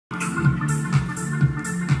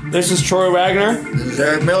This is Troy Wagner. This is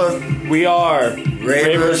Eric Miller. We are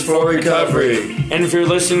Ravers for Recovery. And if you're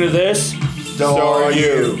listening to this, so are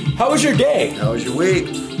you. How was your day? How was your week?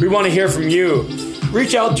 We want to hear from you.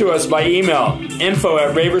 Reach out to us by email,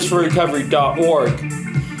 info@raversforrecovery.org.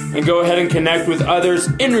 And go ahead and connect with others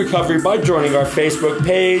in recovery by joining our Facebook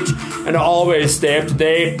page. And always stay up to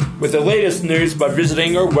date with the latest news by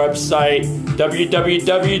visiting our website,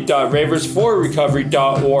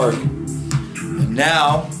 www.raversforrecovery.org. And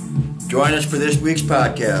now, join us for this week's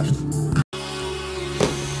podcast.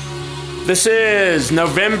 This is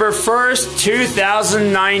November 1st,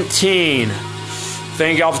 2019.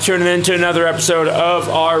 Thank you all for tuning in to another episode of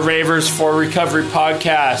our Ravers for Recovery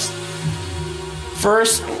podcast.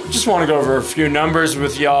 First, just want to go over a few numbers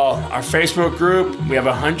with y'all. Our Facebook group, we have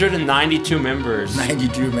 192 members.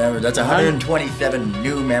 92 members. That's 127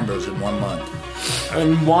 new members in 1 month.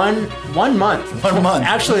 In one month. 1 month.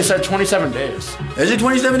 Actually, it said 27 days. Is it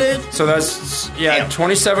 27 days? So that's, Damn.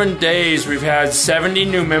 27 days. We've had 70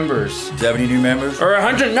 new members. 70 new members? Or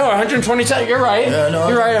 127. You're right. Yeah, no,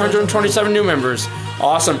 You're right. 127 new members.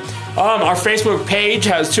 Awesome. Our Facebook page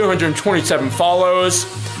has 227 follows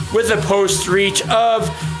with a post reach of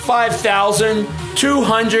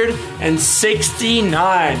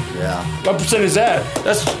 5,269. Yeah. What percent is that?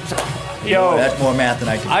 That's more math than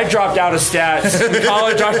I can do. I dropped out of stats. In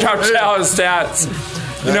college, I dropped out of stats.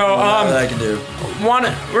 That's more than I can do.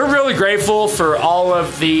 We're really grateful for all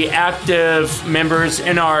of the active members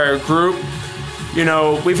in our group. You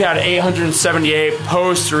know, we've had 878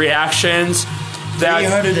 post reactions.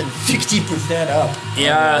 360% up.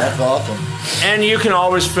 Yeah. That's awesome. And you can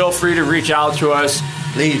always feel free to reach out to us.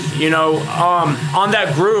 Please. You know, on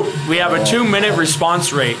that group, we have a 2-minute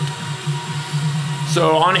response rate.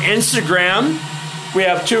 So on Instagram, we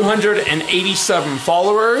have 287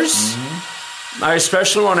 followers. Mm-hmm. I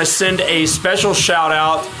especially want to send a special shout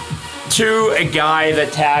out to a guy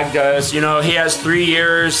that tagged us. You know, he has 3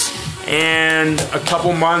 years and a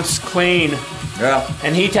couple months clean. Yeah.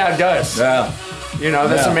 And he tagged us. Yeah. You know,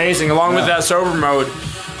 that's amazing, along with that sober mode.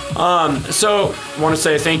 So, I want to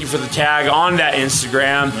say thank you for the tag on that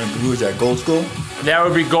Instagram. Who is that, Gold School? That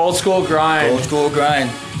would be Gold School Grind. Gold School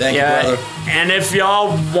Grind. Thank you, brother. And if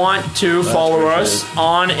y'all want to follow us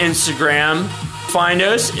on Instagram, find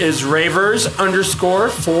us is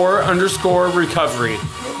Ravers_for_recovery.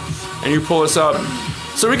 And you pull us up.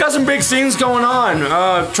 So we got some big things going on.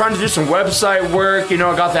 Trying to do some website work. You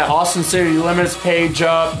know, I got that Austin City Limits page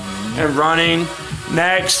up and running.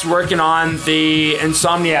 Next, working on the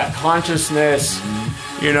Insomniac Consciousness.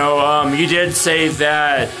 You know, you did say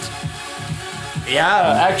that.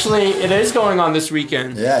 Yeah, actually, it is going on this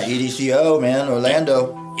weekend. Yeah, EDCO, man,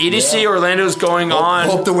 Orlando. EDC Orlando is going on.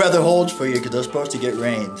 Hope the weather holds for you because they're supposed to get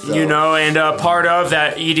rain. So. You know, and part of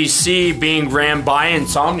that EDC being ran by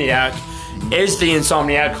Insomniac is the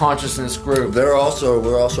Insomniac Consciousness group. We're also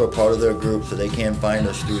a part of their group, so they can find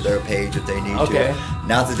us through their page if they need to.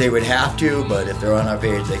 Not that they would have to, but if they're on our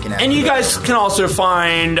page, they can. And you guys can also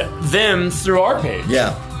find them through our page.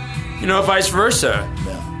 Yeah. You know, vice versa.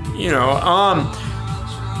 Yeah. You know,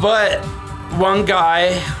 but one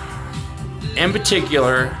guy in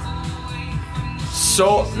particular,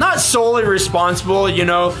 not solely responsible, you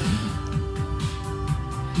know.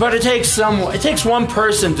 But it takes one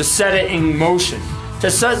person to set it in motion.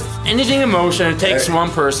 To set anything in motion, it takes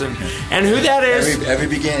one person. And who that is... Every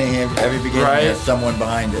beginning has someone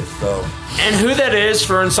behind it. So. And who that is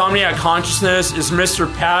for Insomniac Consciousness is Mr.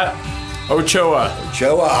 Pat Ochoa.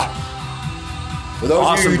 For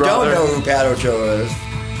those of you who don't know who Pat Ochoa is.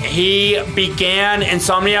 He began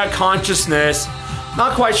Insomniac Consciousness,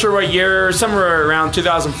 not quite sure what year, somewhere around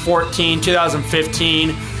 2014,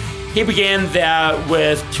 2015. He began that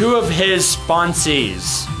with 2 of his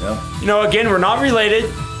sponsees. Yep. You know, again, we're not related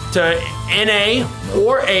to NA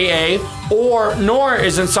or AA, nor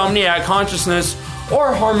is Insomniac Consciousness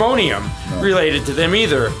or Harmonium related to them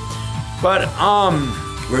either. But,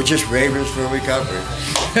 we're just Ravers for Recovery.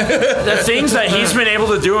 The things that he's been able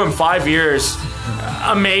to do in 5 years,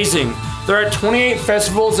 amazing. They're at 28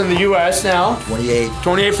 festivals in the U.S. now.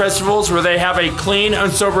 28 festivals where they have a clean and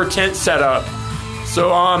sober tent set up.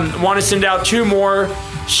 So want to send out 2 more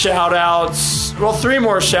shout-outs, 3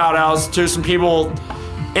 more shout-outs to some people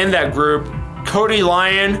in that group. Cody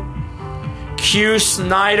Lyon, Q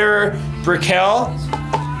Snyder Brickell,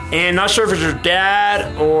 and not sure if it's your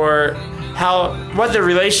dad or what the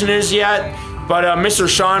relation is yet, but Mr.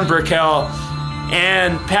 Sean Brickell.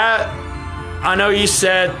 And Pat, I know you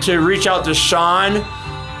said to reach out to Sean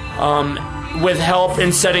with help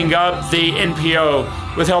in setting up the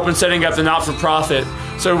NPO, with help in setting up the not-for-profit.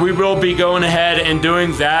 So we will be going ahead and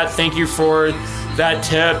doing that. Thank you for that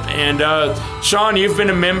tip. And Sean, you've been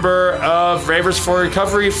a member of Ravers for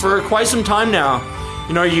Recovery for quite some time now.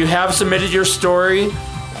 You know, you have submitted your story,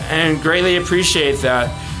 and greatly appreciate that.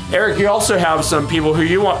 Eric, you also have some people who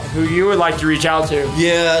you would like to reach out to.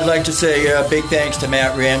 Yeah, I'd like to say big thanks to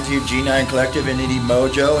Matt Ramsey of G9 Collective in Indy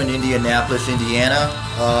Mojo in Indianapolis, Indiana.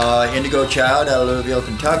 Indigo Child out of Louisville,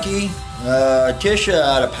 Kentucky. Tisha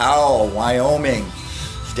out of Powell, Wyoming.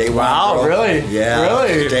 Stay warm. Wow, girl. really? Yeah.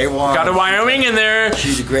 Really? Stay warm. Got a Wyoming in there.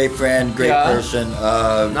 She's a great friend, great person.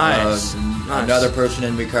 Nice. Another person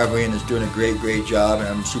in recovery and is doing a great job, and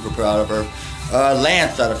I'm super proud of her.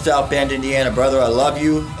 Lance out of South Bend, Indiana. Brother, I love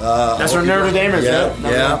you. That's where Notre Dame is, yeah.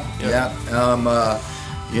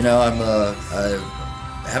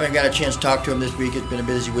 I haven't got a chance to talk to him this week. It's been a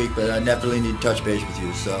busy week, but I definitely need to touch base with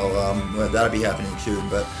you. So that'll be happening soon.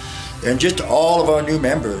 And just all of our new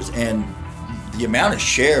members and the amount of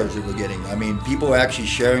shares that we're getting. I mean, people are actually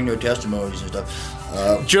sharing their testimonies and stuff.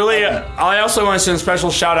 Julia, I also want to send a special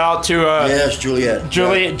shout out to yes, Juliet.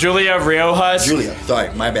 Julia Riojas. Julia,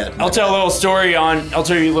 sorry, my bad. I'll tell you a little story on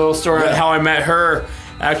how I met her.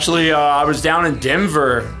 Actually, I was down in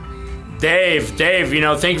Denver. Dave, you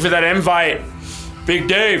know, thank you for that invite. Big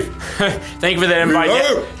Dave, thank you for that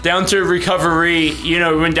invite. Down to Recovery, you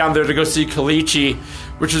know, we went down there to go see Kalichi,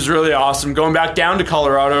 which is really awesome. Going back down to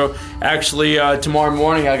Colorado, actually, tomorrow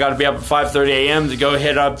morning, I got to be up at 5:30 a.m. to go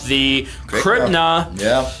hit up the Kripna.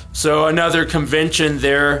 Yeah. So another convention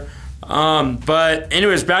there. But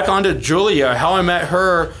anyways, back on to Julia. How I met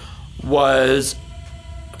her was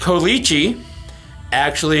Kolichi,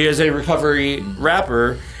 actually, is a recovery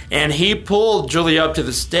rapper. And he pulled Julia up to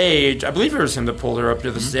the stage. I believe it was him that pulled her up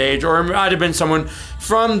to the stage. Or it might have been someone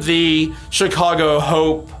from the Chicago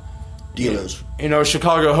Hope Dealers. You know,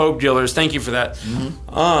 Chicago Hope Dealers. Thank you for that.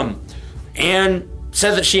 And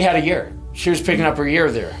said that she had a year. She was picking up her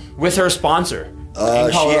year there with her sponsor. She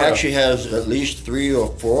actually has at least 3 or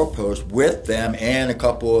 4 posts with them and a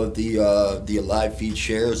couple of the live feed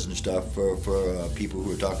shares and stuff for people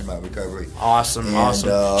who are talking about recovery. Awesome.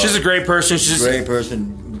 She's a great person. She's a great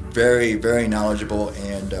person. Very, very knowledgeable,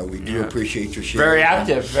 and we do appreciate your share. Very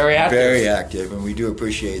active, and we do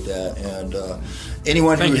appreciate that. And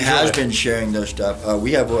anyone who has been sharing their stuff,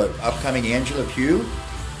 we have upcoming Angela Pugh.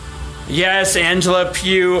 Yes, Angela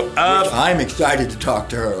Pugh. Which I'm excited to talk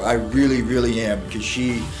to her. I really, really am, because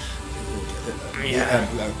she.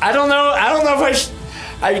 I don't know if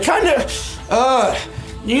I kind of.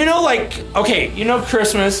 You know, like, okay, you know,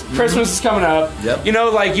 Christmas. Christmas is coming up. Yep. You know,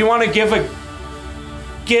 like, you want to give a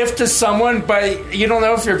gift to someone, but you don't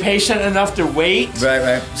know if you're patient enough to wait.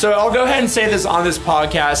 Right. So I'll go ahead and say this on this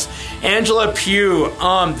podcast. Angela Pugh,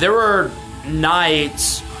 there were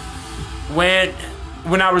nights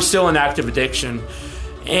when I was still in active addiction,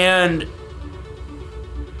 and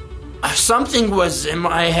something was in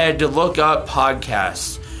my head to look up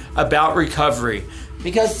podcasts about recovery,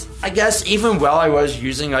 because I guess even while I was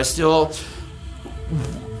using, I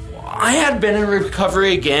had been in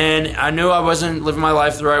recovery again. I knew I wasn't living my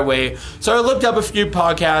life the right way. So I looked up a few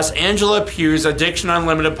podcasts. Angela Pugh's Addiction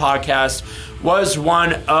Unlimited podcast was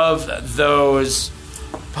one of those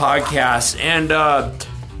podcasts. And,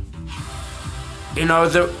 you know,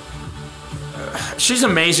 she's an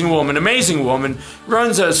amazing woman.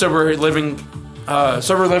 Runs a sober living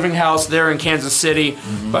house there in Kansas City.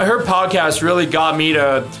 But her podcast really got me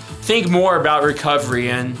to think more about recovery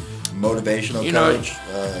and motivational coach.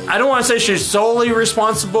 I don't want to say she's solely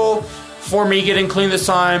responsible for me getting clean this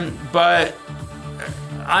time, but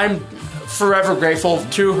I'm forever grateful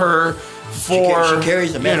to her for. She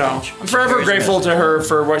carries the message. I'm forever grateful to her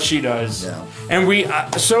for what she does. Yeah. And we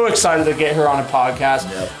so excited to get her on a podcast.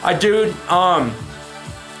 Yep. I do.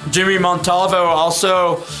 Jimmy Montalvo,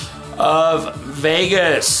 also of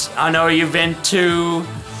Vegas. I know you've been to.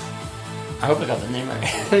 I hope I got the name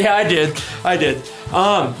right. Yeah, I did.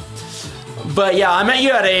 But yeah, I met you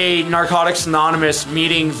at a Narcotics Anonymous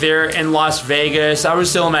meeting there in Las Vegas. I was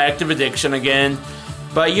still in my active addiction again.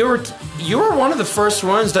 But you were one of the first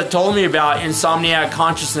ones that told me about Insomniac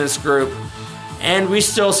Consciousness Group. And we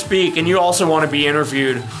still speak, and you also want to be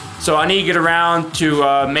interviewed. So I need to get around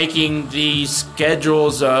to making the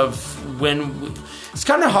schedules of when... It's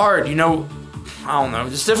kind of hard, you know. I don't know.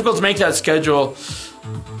 It's difficult to make that schedule.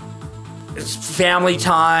 It's family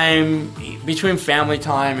time, between family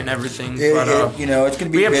time and everything. It's going to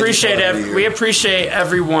be. We appreciate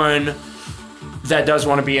everyone that does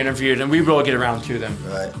want to be interviewed, and we will get around to them.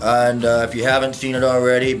 Right. And if you haven't seen it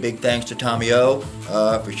already, big thanks to Tommy O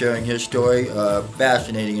for sharing his story.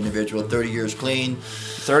 Fascinating individual, 30 years clean.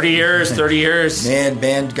 30 years. Man,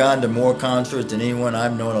 band's gone to more concerts than anyone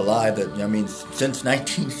I've known alive. Since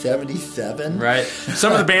 1977. Right.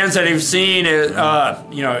 Some of the bands that you've seen,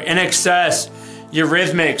 NXS,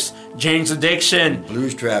 Eurythmics, Jane's Addiction,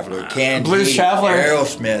 Blues Traveler, Candy,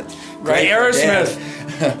 Aerosmith. Right, Aerosmith.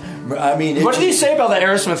 What did he say about that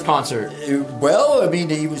Aerosmith concert? Well,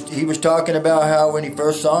 he was talking about how when he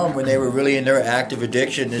first saw them, when they were really in their active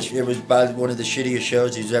addiction, it was by one of the shittiest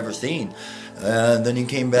shows he's ever seen. Then he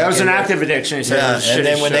came back. That was an active addiction. He said. Yeah, and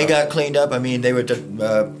then when they got cleaned up, they were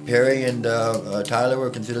Perry and Tyler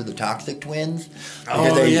were considered the Toxic Twins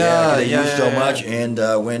because they used so much. And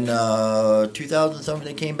when 2000 something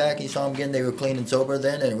they came back, he saw them again. They were clean and sober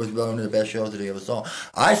then, and it was one of the best shows that he ever saw.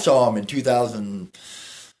 I saw him in 2000.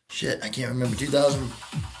 Shit, I can't remember.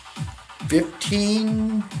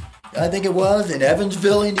 2015. I think it was in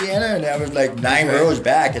Evansville, Indiana, and I was like 9 rows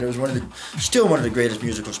back, and it was still one of the greatest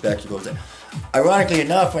musical spectacles. Ironically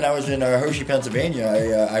enough, when I was in Hershey,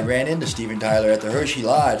 Pennsylvania, I ran into Steven Tyler at the Hershey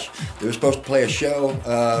Lodge. They were supposed to play a show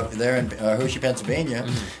there in Hershey, Pennsylvania,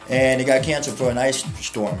 and it got canceled for an ice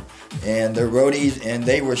storm. And their roadies, and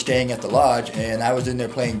they were staying at the lodge, and I was in there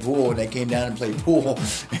playing pool, and they came down and played pool.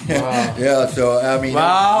 Wow. Yeah, so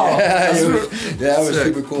wow, that was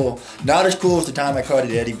super cool. Not as cool as the time I caught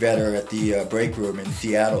it Eddie Vedder at the break room in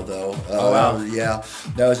Seattle, though. Wow.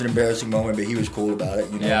 That was an embarrassing moment, but he was cool about it.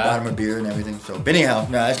 Bought him a beer and everything. So, but anyhow,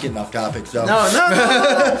 that's getting off topic. So no.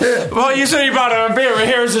 Well, you said you bought him a beer, but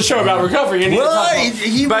here's a show about recovery.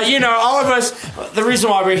 But all of us, the reason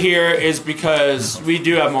why we're here is because we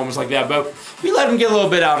do have moments like that, but we let him get a little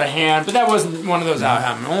bit out of hand. But that wasn't one of those out of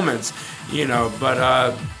hand moments, But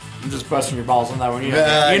I'm just busting your balls on that one.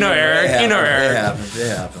 Eric. It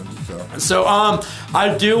happens. So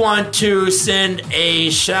I do want to send a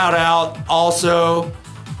shout out also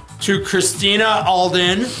to Christina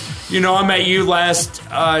Alden. I met you last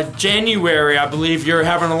January. I believe you're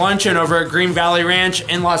having a luncheon over at Green Valley Ranch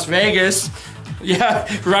in Las Vegas. Yeah,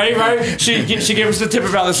 right. She gave us the tip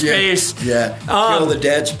about the space. Yeah, kill the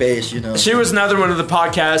dead space. She was another one of the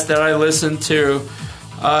podcasts that I listened to.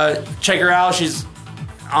 Check her out. She's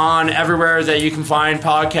on everywhere that you can find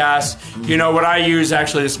podcasts. What I use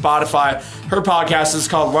actually is Spotify. Her podcast is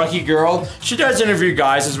called Lucky Girl. She does interview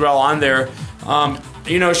guys as well on there.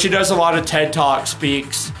 She does a lot of TED Talk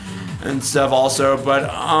speaks and stuff also. But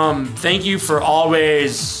thank you for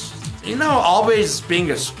always being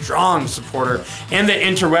a strong supporter. And the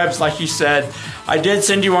interwebs, like you said. I did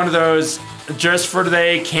send you one of those just for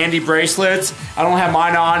today candy bracelets. I don't have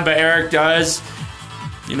mine on, but Eric does.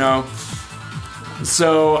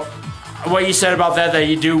 So what you said about that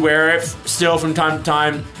you do wear it still from time to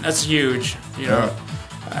time, that's huge.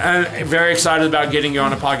 I'm very excited about getting you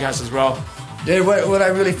on a podcast as well. Yeah, what I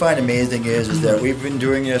really find amazing is that we've been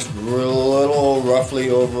doing this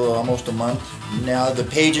roughly over almost a month now. The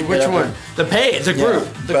page. Which one? The page. The group.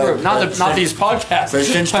 Not these podcasts. But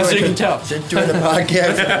since as you can tell, since doing the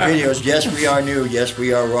podcast and videos, yes, we are new. Yes,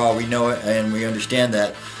 we are raw. We know it and we understand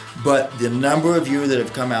that. But the number of you that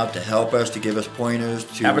have come out to help us, to give us pointers,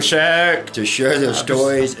 to share their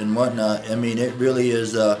stories and whatnot, it really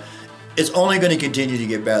is. It's only going to continue to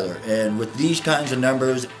get better. And with these kinds of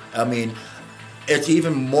numbers, it's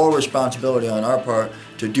even more responsibility on our part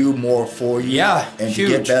to do more for you and to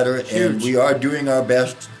get better. Huge. And we are doing our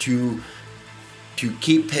best to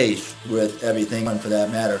keep pace with everything, for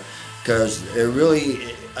that matter, because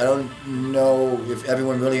I don't know if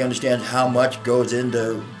everyone really understands how much goes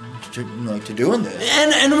into doing this.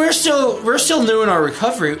 And we're still new in our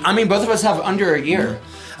recovery. Both of us have under a year.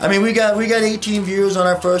 We got 18 views on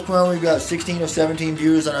our first one. We've got 16 or 17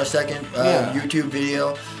 views on our second YouTube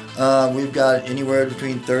video. We've got anywhere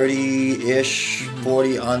between 30-ish,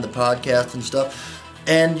 40 on the podcast and stuff.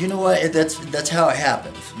 And you know what? That's how it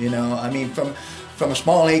happens. From a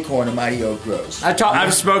small acorn, a mighty oak grows.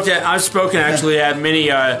 I've spoken actually at many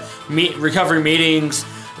recovery meetings.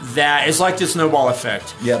 That it's like the snowball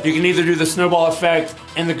effect. Yep. You can either do the snowball effect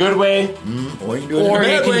in the good way, or you can do it in the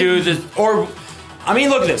bad way.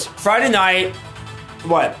 Look at this. Friday night,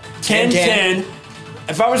 10:10.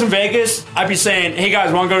 If I was in Vegas, I'd be saying, "Hey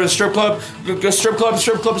guys, want to go to the strip club? Go strip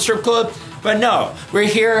club." But no, we're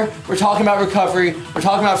here. We're talking about recovery. We're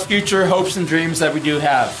talking about future hopes and dreams that we do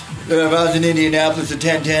have. If I was in Indianapolis at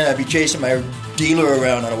 10:10, I'd be chasing my dealer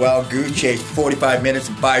around on a wild goose chase, 45 minutes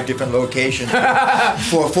in 5 different locations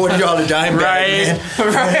for a $40 dime bag.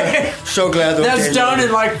 Right. So glad those that's days done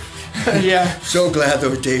in Yeah. So glad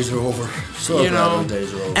those days are over. So glad those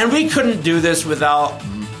days are over. And we couldn't do this without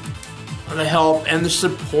the help and the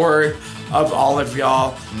support of all of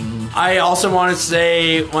y'all. I also want to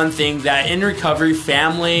say one thing, that in recovery,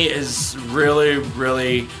 family is really,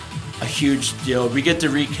 really a huge deal. We get to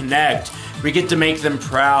reconnect. We get to make them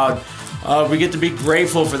proud. We get to be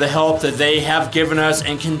grateful for the help that they have given us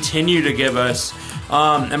and continue to give us.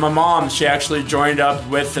 And my mom, she actually joined up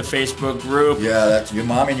with the Facebook group. Yeah, that's your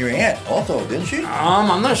mom and your aunt also, didn't she?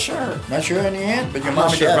 I'm not sure. Not sure on your aunt, but your mom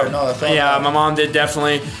and dad. No, that's all. Yeah, my mom did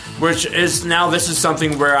definitely. Which is now, this is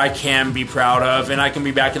something where I can be proud of, and I can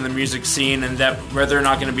be back in the music scene, and that where they're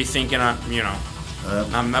not going to be thinking,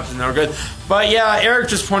 I'm up to no good. But yeah, Eric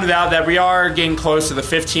just pointed out that we are getting close to the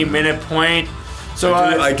 15-minute point. So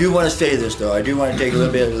I do want to say this though. I do want to take a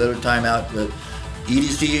little time out. But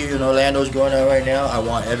EDC in Orlando is going on right now. I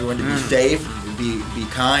want everyone to be safe, be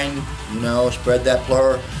kind. Spread that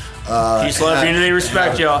plur. Peace, love, unity,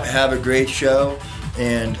 respect, y'all. Have a great show,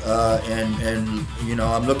 and I'm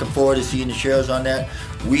looking forward to seeing the shows on that.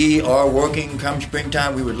 We are working come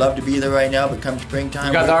springtime. We would love to be there right now, but come springtime,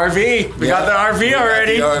 we got the RV. We got the RV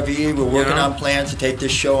already. The RV. We're working on plans to take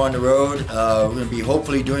this show on the road. We're going to be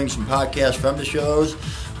hopefully doing some podcasts from the shows,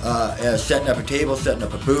 setting up a table, setting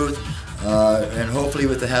up a booth, and hopefully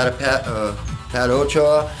with the help of Pat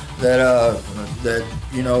Ochoa, that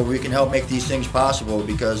we can help make these things possible.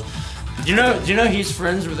 Because do you know he's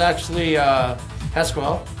friends with actually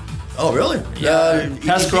Pasquale? Oh, really? Yeah,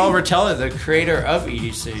 Pasquale Rotella, the creator of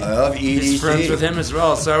EDC. He's friends with him as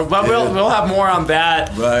well. So, but we'll have more on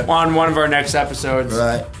that on one of our next episodes.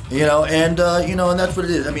 Right. And that's what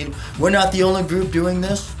it is. I mean, we're not the only group doing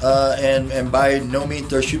this, and by no means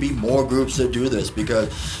there should be more groups that do this, because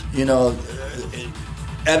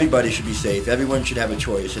everybody should be safe. Everyone should have a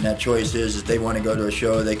choice, and that choice is if they want to go to a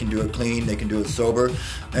show, they can do it clean, they can do it sober,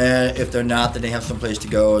 and if they're not, then they have someplace to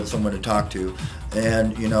go and someone to talk to,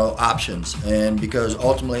 and options. And because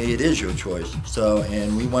ultimately it is your choice. So,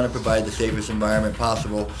 and we want to provide the safest environment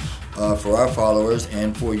possible for our followers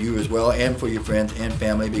and for you as well, and for your friends and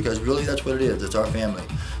family, because really that's what it is. It's our family,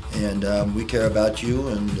 and we care about you.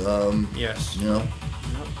 And yes,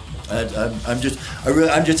 I'm just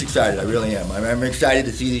excited. I really am. I'm excited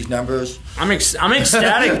to see these numbers. I'm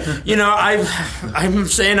ecstatic. I'm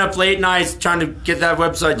staying up late nights trying to get that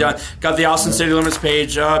website done. Got the Austin City Limits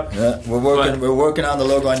page up. Yeah, we're working on the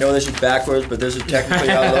logo. I know this is backwards, but this is technically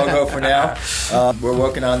our logo for now. We're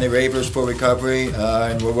working on the Ravers for Recovery,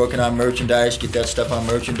 and we're working on merchandise. Get that stuff on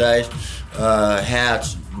merchandise,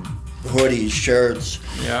 hats, hoodies, shirts.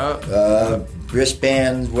 Yeah.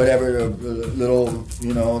 Wristbands, whatever, little,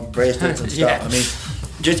 bracelets and stuff. Yeah. I mean,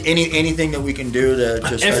 just anything that we can do to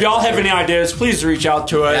just. If y'all have any ideas, please reach out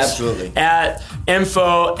to us. Absolutely. At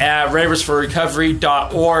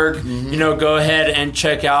info@raversforrecovery.org. Mm-hmm. Go ahead and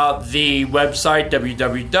check out the website,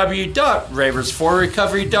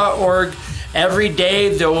 www.raversforrecovery.org. Every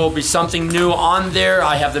day there will be something new on there.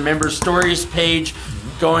 I have the member stories page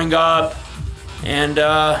going up, and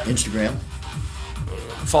Instagram.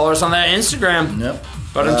 Follow us on that Instagram. Yep.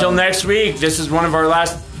 But until next week, this is our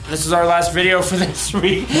last video for this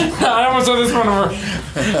week. I almost said this one over.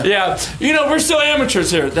 Yeah. We're still amateurs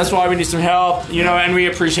here. That's why we need some help, and we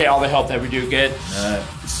appreciate all the help that we do get. Right.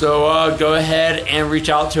 So go ahead and reach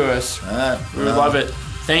out to us. Right. We would love it.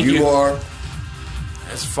 Thank you. You are.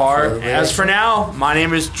 As for now, my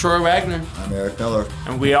name is Troy Wagner. I'm Eric Miller.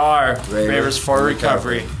 And we are Ravers for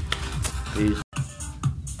Recovery. Peace.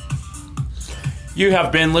 You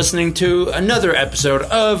have been listening to another episode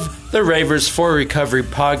of the Ravers for Recovery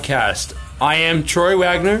podcast. I am Troy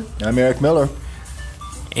Wagner. I'm Eric Miller.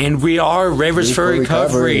 And we are Ravers for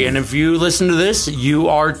Recovery. And if you listen to this, you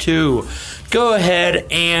are too. Go ahead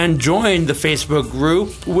and join the Facebook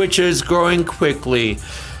group, which is growing quickly.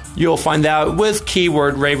 You'll find out with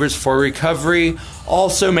keyword Ravers for Recovery.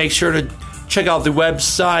 Also, make sure to check out the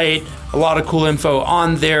website. A lot of cool info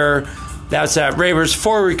on there. That's at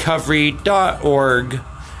raversforrecovery.org.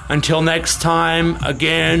 Until next time,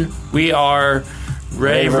 again, we are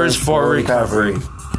Ravers for Recovery.